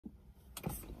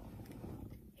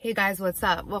Hey guys, what's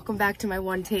up? Welcome back to my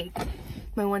one take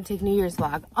New Year's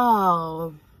vlog.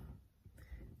 Oh,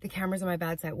 the camera's on my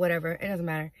bad side. Whatever, it doesn't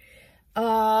matter.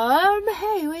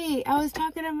 Hey, wait. I was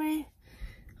talking to my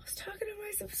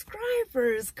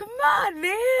subscribers. Come on,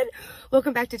 man.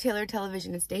 Welcome back to Taylor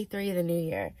Television. It's day 3 of the new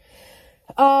year.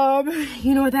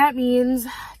 You know what that means?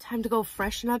 Time to go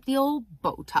freshen up the old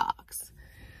Botox.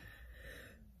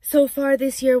 So far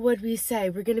this year, what'd we say?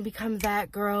 We're going to become that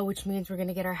girl, which means we're going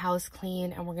to get our house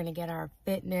clean and we're going to get our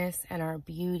fitness and our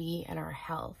beauty and our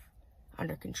health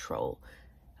under control.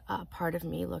 Part of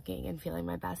me looking and feeling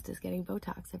my best is getting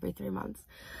Botox every 3 months.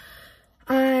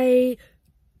 I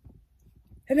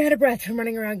am out of breath from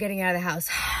running around getting out of the house.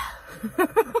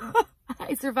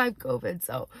 I survived COVID,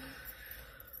 so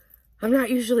I'm not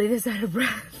usually this out of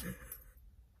breath.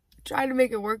 Trying to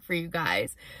make it work for you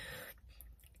guys.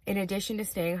 In addition to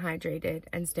staying hydrated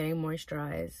and staying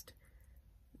moisturized,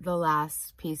 the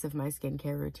last piece of my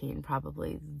skincare routine,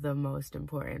 probably the most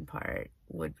important part,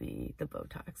 would be the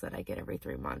Botox that I get every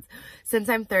 3 months. Since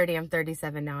I'm 30, I'm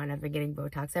 37 now, and I've been getting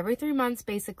Botox every 3 months,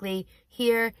 basically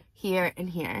here, here,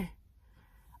 and here.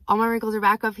 All my wrinkles are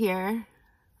back up here.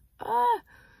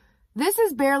 This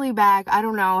is barely back. I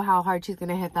don't know how hard she's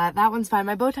gonna hit that. That one's fine.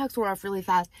 My Botox wore off really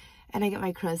fast, and I get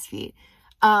my crow's feet.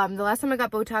 The last time I got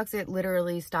Botox, it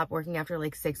literally stopped working after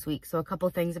like 6 weeks. So a couple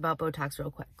things about Botox real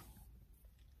quick.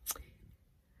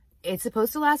 It's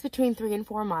supposed to last between 3 and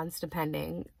 4 months,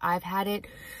 depending. I've had it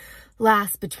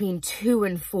last between 2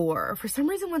 and 4. For some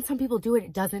reason, when some people do it,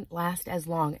 it doesn't last as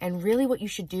long. And really what you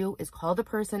should do is call the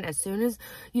person as soon as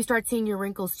you start seeing your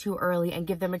wrinkles too early and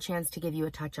give them a chance to give you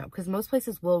a touch-up. Because most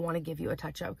places will want to give you a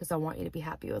touch-up because I want you to be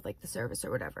happy with like the service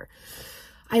or whatever.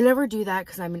 I never do that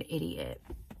because I'm an idiot.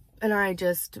 And I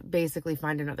just basically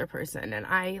find another person. And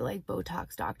I like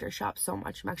Botox doctor shop so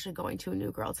much. I'm actually going to a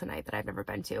new girl tonight that I've never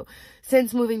been to.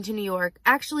 Since moving to New York,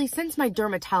 actually since my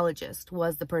dermatologist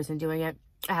was the person doing it,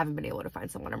 I haven't been able to find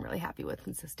someone I'm really happy with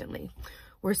consistently.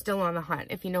 We're still on the hunt.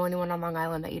 If you know anyone on Long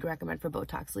Island that you'd recommend for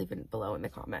Botox, leave it below in the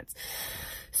comments.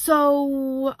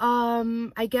 So,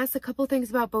 I guess a couple things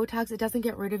about Botox. It doesn't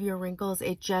get rid of your wrinkles.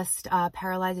 It just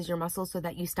paralyzes your muscles so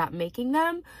that you stop making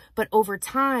them. But over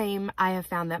time, I have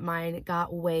found that mine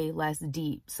got way less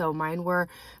deep. So mine were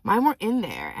in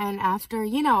there. And after,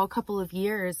 you know, a couple of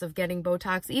years of getting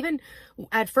Botox, even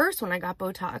at first when I got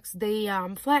Botox, they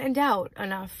flattened out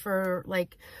enough for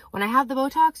like, when I have the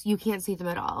Botox, you can't see them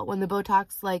at all. When the Botox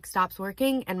like stops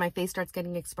working and my face starts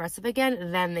getting expressive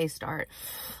again, then they start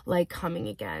like coming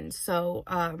again. So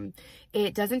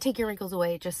it doesn't take your wrinkles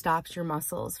away, it just stops your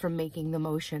muscles from making the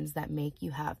motions that make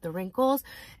you have the wrinkles.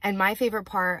 And my favorite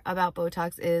part about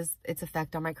Botox is its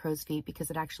effect on my crow's feet, because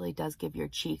it actually does give your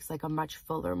cheeks like a much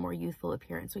fuller, more youthful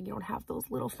appearance when you don't have those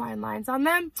little fine lines on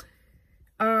them.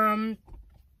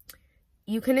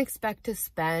 You can expect to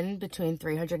spend between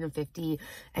 $350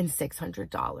 and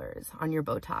 $600 on your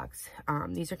Botox.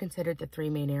 These are considered the 3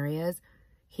 main areas: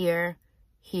 here,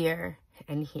 here,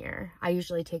 and here. I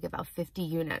usually take about 50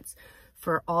 units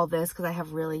for all this because I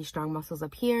have really strong muscles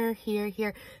up here, here,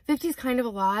 here. 50 is kind of a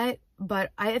lot,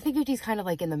 but I think 50 is kind of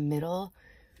like in the middle.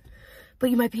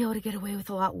 But you might be able to get away with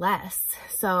a lot less.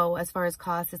 So as far as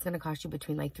cost, it's going to cost you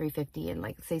between like $350 and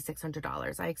like say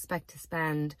 $600. I expect to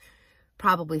spend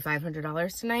probably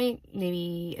 $500 tonight.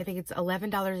 Maybe, I think it's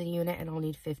 $11 a unit and I'll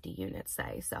need 50 units,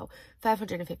 say. So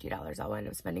 $550 I'll end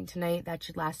up spending tonight. That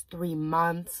should last 3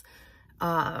 months.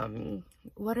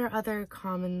 What are other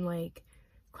common like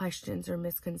questions or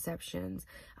misconceptions?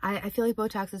 I feel like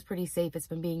Botox is pretty safe. It's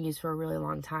been being used for a really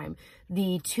long time.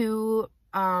 The two,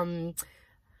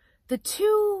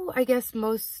 I guess,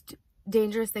 most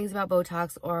dangerous things about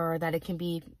Botox are that it can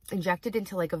be injected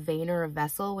into like a vein or a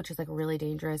vessel, which is like really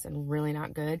dangerous and really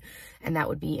not good. And that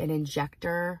would be an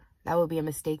injector. That would be a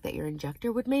mistake that your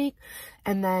injector would make.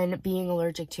 And then being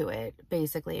allergic to it,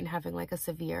 basically, and having like a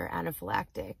severe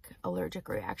anaphylactic allergic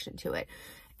reaction to it.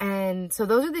 And so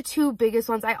those are the 2 biggest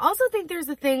ones. I also think there's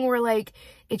a thing where like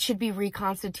it should be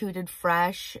reconstituted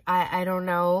fresh. I don't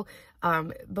know.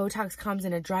 Botox comes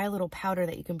in a dry little powder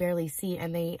that you can barely see,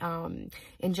 and they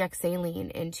inject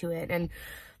saline into it. And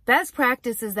best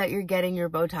practice is that you're getting your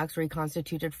Botox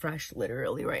reconstituted fresh,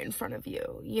 literally right in front of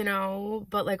you, you know?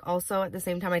 But like also at the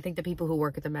same time, I think the people who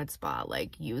work at the med spa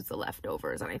like use the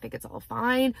leftovers, and I think it's all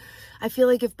fine. I feel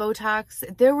like if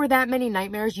there were that many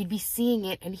nightmares, you'd be seeing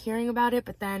it and hearing about it,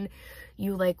 but then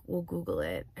you like will Google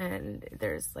it and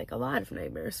there's like a lot of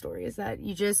nightmare stories that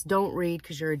you just don't read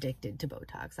because you're addicted to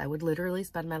Botox. I would literally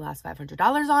spend my last $500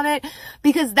 on it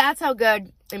because that's how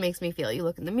good it makes me feel. You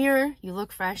look in the mirror, you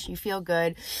look fresh, you feel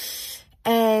good.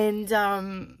 And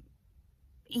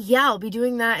yeah, I'll be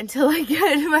doing that until I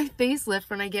get my facelift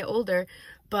when I get older.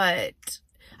 But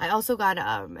I also got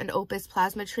an Opus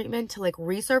plasma treatment to like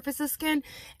resurface the skin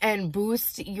and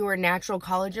boost your natural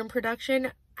collagen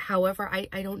production. However,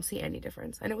 I don't see any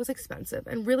difference, and it was expensive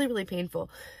and really, really painful.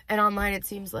 And online, it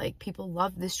seems like people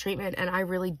love this treatment, and I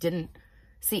really didn't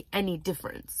see any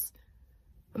difference.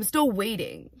 I'm still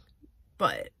waiting,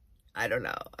 but I don't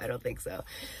know. I don't think so.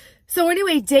 So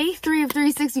anyway, day 3 of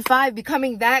 365,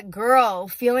 becoming that girl,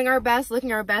 feeling our best,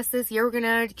 looking our best this year. We're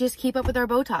going to just keep up with our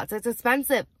Botox. It's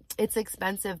expensive. It's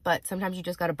expensive, but sometimes you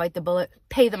just got to bite the bullet,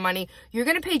 pay the money. You're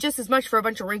going to pay just as much for a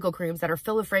bunch of wrinkle creams that are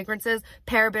filled with fragrances,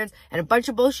 parabens, and a bunch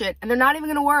of bullshit, and they're not even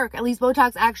going to work. At least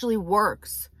Botox actually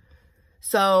works.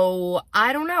 So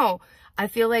I don't know. I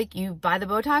feel like you buy the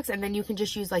Botox and then you can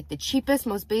just use like the cheapest,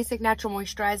 most basic natural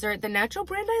moisturizer. The natural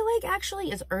brand I like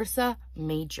actually is Ursa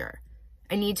Major.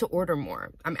 I need to order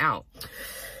more. I'm out.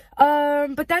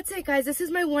 But that's it, guys. This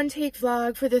is my one take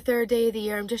vlog for the 3rd day of the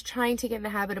year. I'm just trying to get in the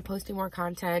habit of posting more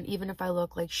content, even if I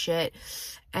look like shit.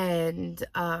 And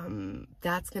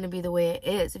that's going to be the way it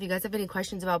is. If you guys have any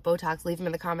questions about Botox, leave them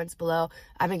in the comments below.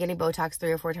 I've been getting Botox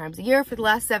 3 or 4 times a year for the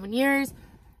last 7 years.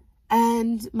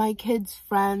 And my kids'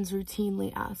 friends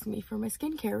routinely ask me for my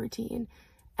skincare routine.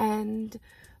 And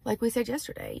like we said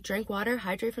yesterday, drink water,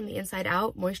 hydrate from the inside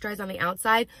out, moisturize on the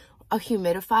outside, a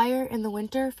humidifier in the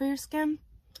winter for your skin.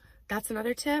 That's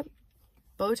another tip.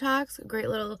 Botox, great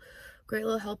little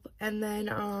help. And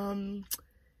then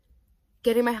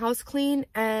getting my house clean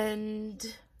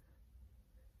and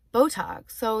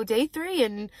Botox. So day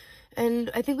 3,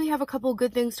 and I think we have a couple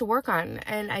good things to work on.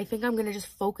 And I think I'm going to just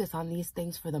focus on these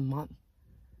things for the month.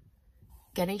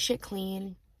 Getting shit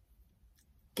clean,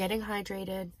 getting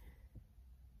hydrated,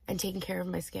 and taking care of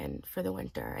my skin for the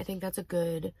winter. I think that's a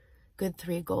good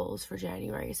 3 goals for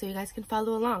January. So you guys can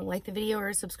follow along. Like the video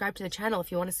or subscribe to the channel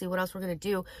if you want to see what else we're going to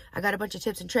do. I got a bunch of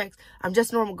tips and tricks. I'm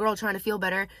just a normal girl trying to feel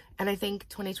better. And I think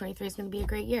 2023 is going to be a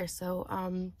great year. So,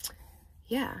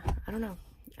 yeah, I don't know.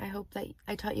 I hope that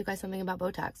I taught you guys something about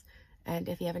Botox. And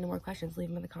if you have any more questions, leave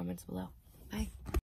them in the comments below. Bye.